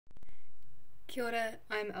Kia ora,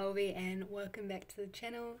 I'm Ovi and welcome back to the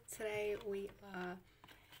channel. Today we are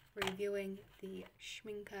reviewing the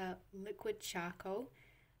Schmincke liquid charcoal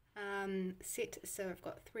set. So I've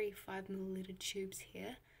got three 5ml tubes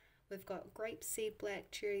here. We've got grape seed black,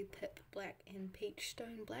 cherry pip black and peach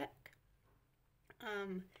stone black.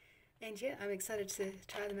 And yeah, I'm excited to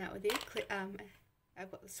try them out with you. I've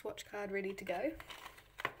got the swatch card ready to go.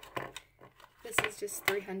 This is just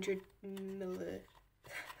 300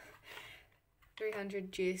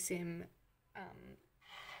 GSM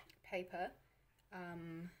paper,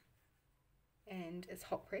 and it's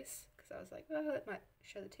hot press because I was like, oh, that might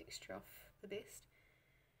show the texture off the best.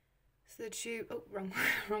 So the tube, oh,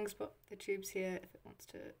 wrong spot. The tube's here if it wants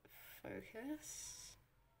to focus.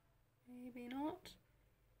 Maybe not.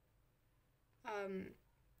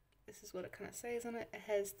 This is what it kind of says on it. It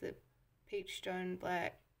has the peach stone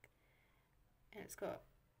black, and it's got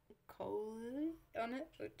coal on it,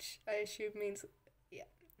 which I assume means, yeah,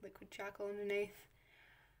 liquid charcoal underneath.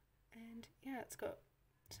 And yeah, it's got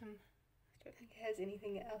some, I don't think it has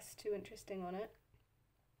anything else too interesting on it,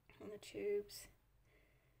 on the tubes.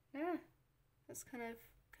 Nah, that's kind of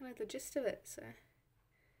the gist of it. So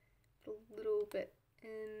put a little bit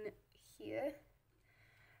in here.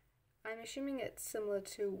 I'm assuming it's similar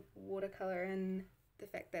to watercolor in the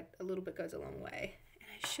fact that a little bit goes a long way. And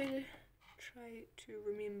I should try to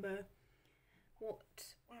remember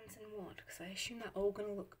what one's in what, because I assume they're all going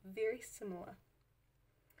to look very similar.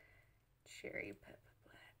 Cherry pip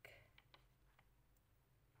black.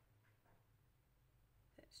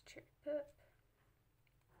 That's cherry pip.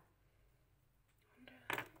 Wonder if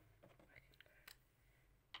I can go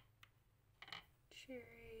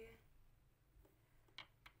cherry.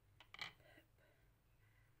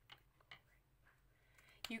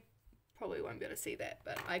 Probably won't be able to see that,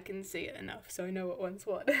 but I can see it enough so I know what one's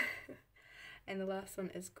what. And the last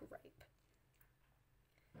one is grape.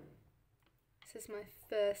 This is my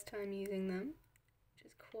first time using them, which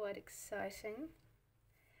is quite exciting.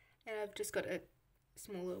 And I've just got a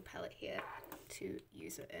small little palette here to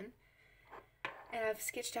use it in. And I've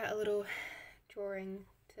sketched out a little drawing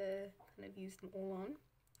to kind of use them all on.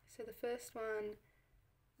 So the first one,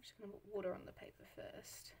 I'm just going to put water on the paper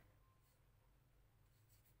first.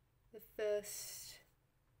 The first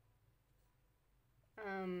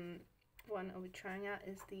one I'll be trying out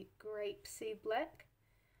is the grape seed black.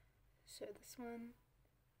 So this one,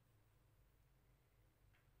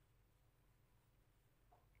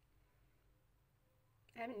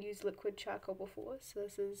 I haven't used liquid charcoal before, so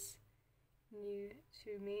this is new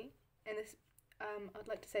to me. And this, I'd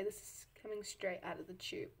like to say this is coming straight out of the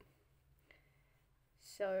tube.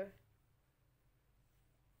 So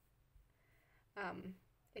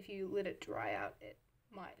if you let it dry out, it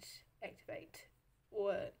might activate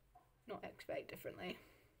or not activate differently.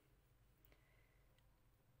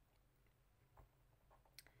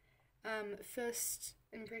 First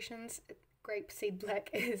impressions, grape seed black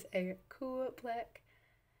is a cool black.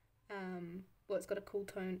 Well, it's got a cool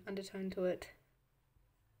undertone to it.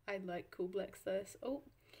 I like cool blacks though. Oh,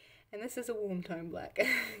 and this is a warm tone black.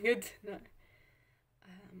 Good to know.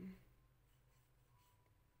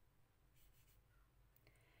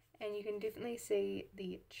 And you can definitely see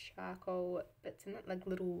the charcoal bits in it, like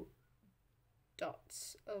little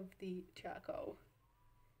dots of the charcoal.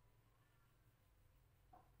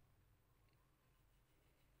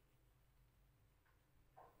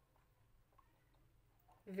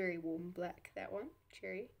 Very warm black, that one,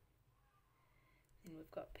 cherry. And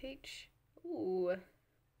we've got peach. Ooh, I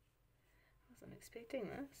wasn't expecting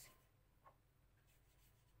this.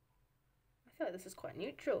 I feel like this is quite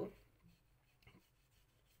neutral.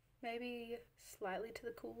 Maybe slightly to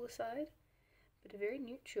the cooler side, but a very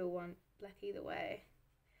neutral one, black either way.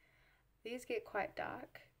 These get quite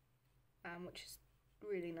dark, which is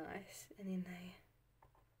really nice, and then they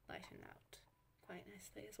lighten out quite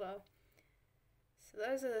nicely as well. So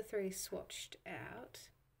those are the three swatched out.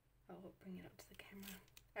 I'll bring it up to the camera.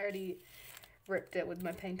 I already ripped it with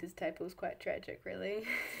my painter's tape. It was quite tragic, really.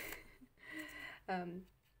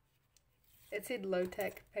 It said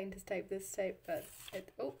low-tech painter's tape, this tape, but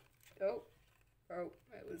it, oh,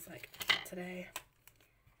 it was like today.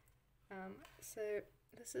 So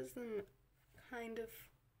this is them kind of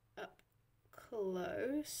up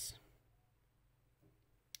close.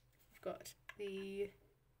 I've got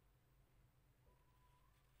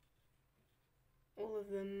all of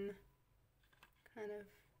them kind of,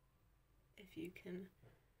 if you can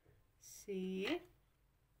see.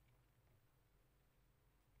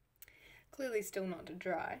 Clearly still not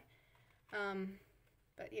dry.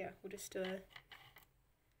 But yeah, we'll just do a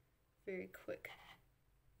very quick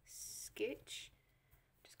sketch.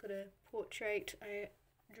 Just got got a portrait I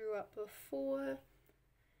drew up before,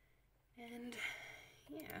 and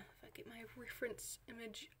yeah, if I get my reference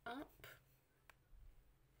image up,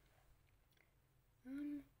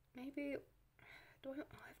 maybe, I'll have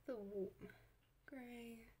the warm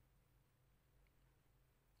grey.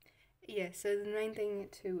 Yeah, so the main thing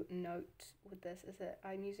to note with this is that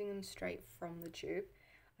I'm using them straight from the tube.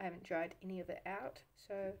 I haven't dried any of it out,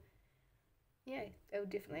 so yeah,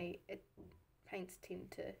 paints tend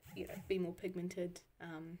to, be more pigmented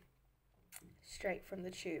straight from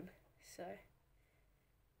the tube. So,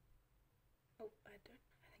 I think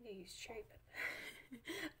I used shape.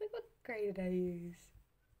 Like, what grade did I use?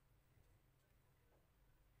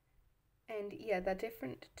 And yeah, they're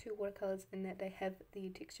different to watercolors in that they have the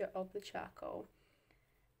texture of the charcoal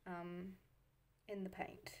in the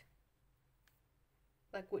paint,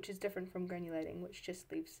 which is different from granulating, which just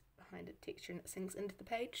leaves behind a texture and it sinks into the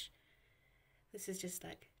page. This is just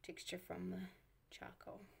like texture from the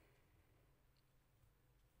charcoal.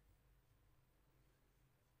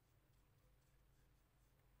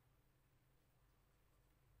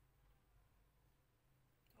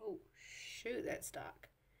 Oh shoot, that's dark.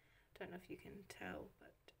 Don't know if you can tell,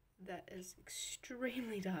 but that is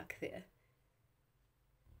extremely dark there.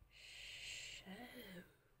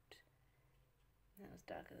 Shoot. That was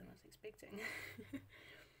darker than I was expecting.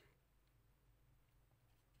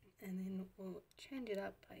 And then we'll change it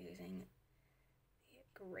up by using the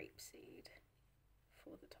grapeseed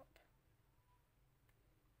for the top.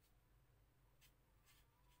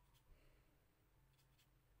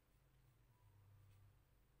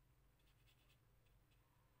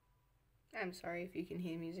 I'm sorry if you can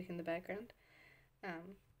hear music in the background.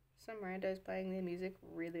 Some randos playing their music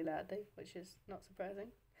really loudly, which is not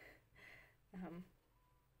surprising.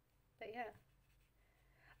 But yeah,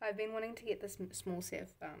 I've been wanting to get this small set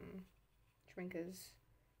of Schmincke's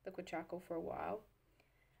liquid charcoal for a while,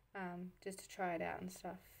 just to try it out and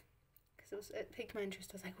stuff, because it piqued my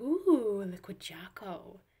interest. I was like, ooh, liquid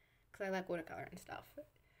charcoal, because I like watercolor and stuff,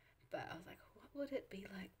 but I was like, what would it be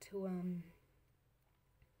like to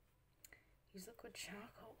use liquid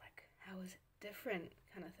charcoal? Like, how is it different,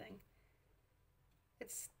 kind of thing.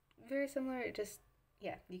 It's very similar, it just,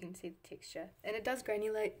 yeah, you can see the texture, and it does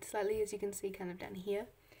granulate slightly, as you can see kind of down here,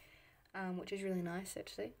 which is really nice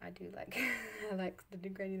actually. I do like I like the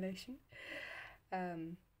granulation.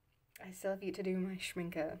 I still have yet to do my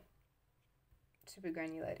Schmincke super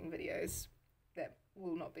granulating videos. That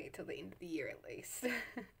will not be till the end of the year at least.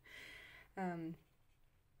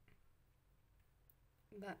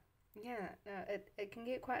 But yeah, it can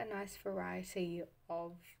get quite a nice variety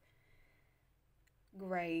of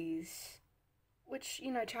greys, which,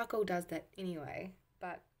 charcoal does that anyway,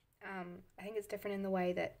 but I think it's different in the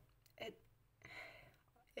way that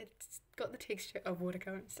it's got the texture of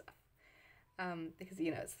watercolor and stuff, because,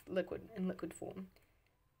 it's in liquid form,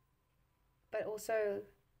 but also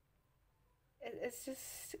it's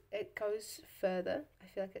just, it goes further. I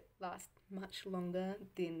feel like it lasts much longer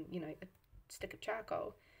than, a stick of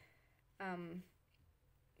charcoal,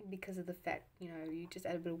 because of the fact, you just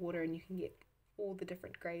add a bit of water and you can get all the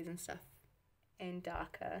different greys and stuff, and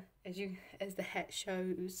darker, as the hat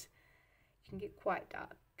shows, you can get quite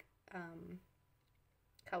dark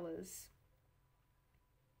colours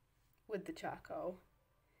with the charcoal,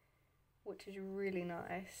 which is really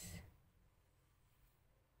nice.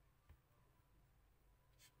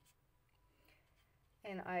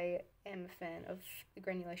 And I am a fan of the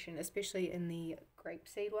granulation, especially in the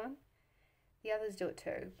grapeseed one. The others do it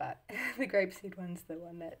too, but the grapeseed one's the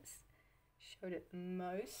one that's showed it the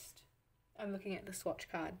most. I'm looking at the swatch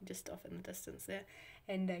card just off in the distance there,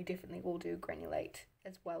 and they definitely all do granulate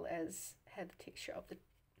as well as have the texture of the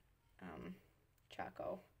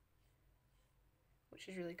charcoal, which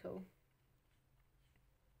is really cool.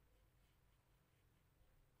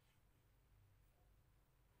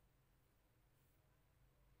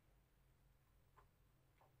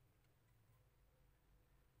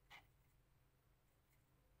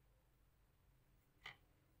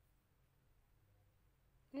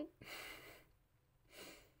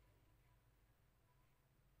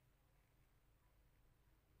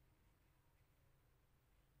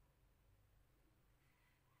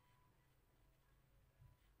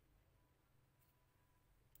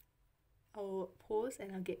 I'll pause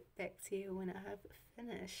and I'll get back to you when I have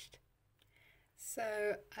finished.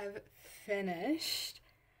 So I've finished,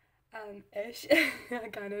 ish. I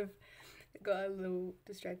kind of got a little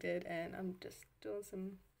distracted and I'm just doing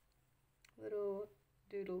some little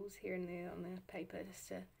doodles here and there on the paper just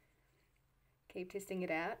to keep testing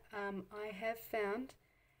it out. I have found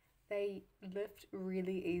they lift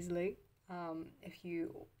really easily if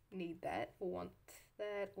you need that or want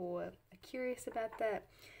that or are curious about that,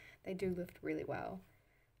 they do lift really well.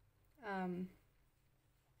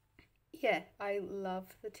 Yeah, I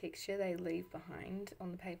love the texture they leave behind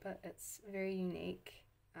on the paper. It's very unique.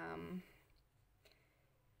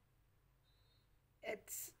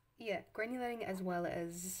 It's, yeah, granulating as well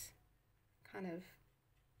as kind of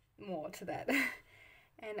more to that.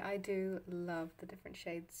 And I do love the different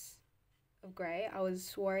shades of grey. I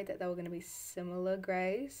was worried that they were going to be similar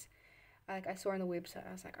greys. Like I saw on the website,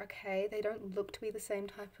 I was like, okay, they don't look to be the same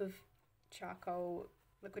type of charcoal,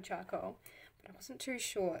 liquid charcoal, but I wasn't too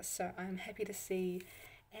sure. So I'm happy to see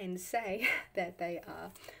and say that they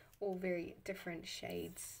are all very different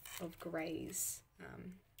shades of greys,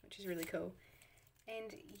 which is really cool.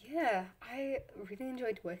 And yeah, I really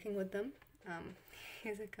enjoyed working with them.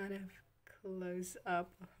 Here's a kind of close up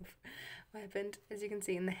of what happened. As you can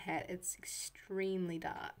see in the hat, it's extremely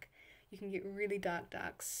dark. You can get really dark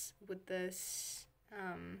darks with this.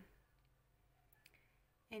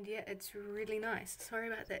 And yeah, it's really nice. Sorry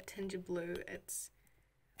about that tinge of blue.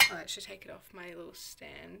 I should take it off my little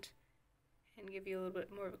stand and give you a little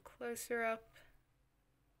bit more of a closer up.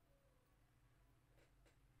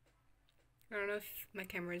 I don't know if my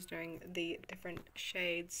camera is doing the different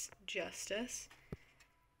shades justice.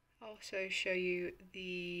 I'll also show you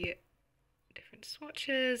the different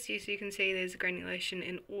swatches. Yes, you can see there's granulation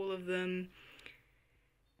in all of them.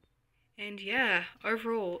 And yeah,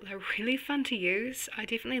 overall, they're really fun to use. I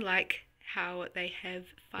definitely like how they have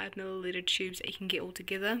 5ml tubes that you can get all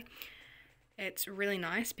together. It's really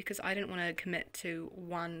nice because I didn't want to commit to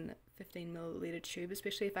one 15ml tube,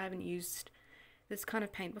 especially if I haven't used this kind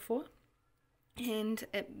of paint before. And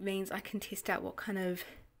it means I can test out what kind of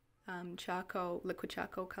liquid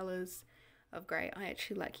charcoal colours of grey I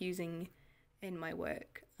actually like using in my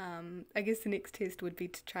work. I guess the next test would be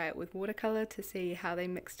to try it with watercolour to see how they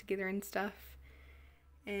mix together and stuff.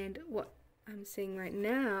 And what I'm seeing right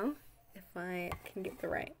now, if I can get the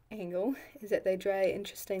right angle, is that they dry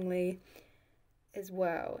interestingly as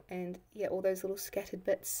well. And yeah, all those little scattered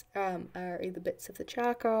bits are either bits of the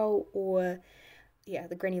charcoal or yeah,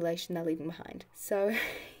 the granulation they're leaving behind. So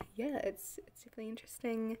yeah, it's definitely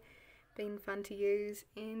interesting, been fun to use,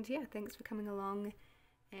 and yeah, thanks for coming along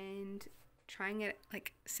and trying it,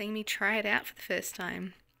 like seeing me try it out for the first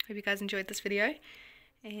time. Hope you guys enjoyed this video,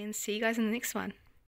 and see you guys in the next one.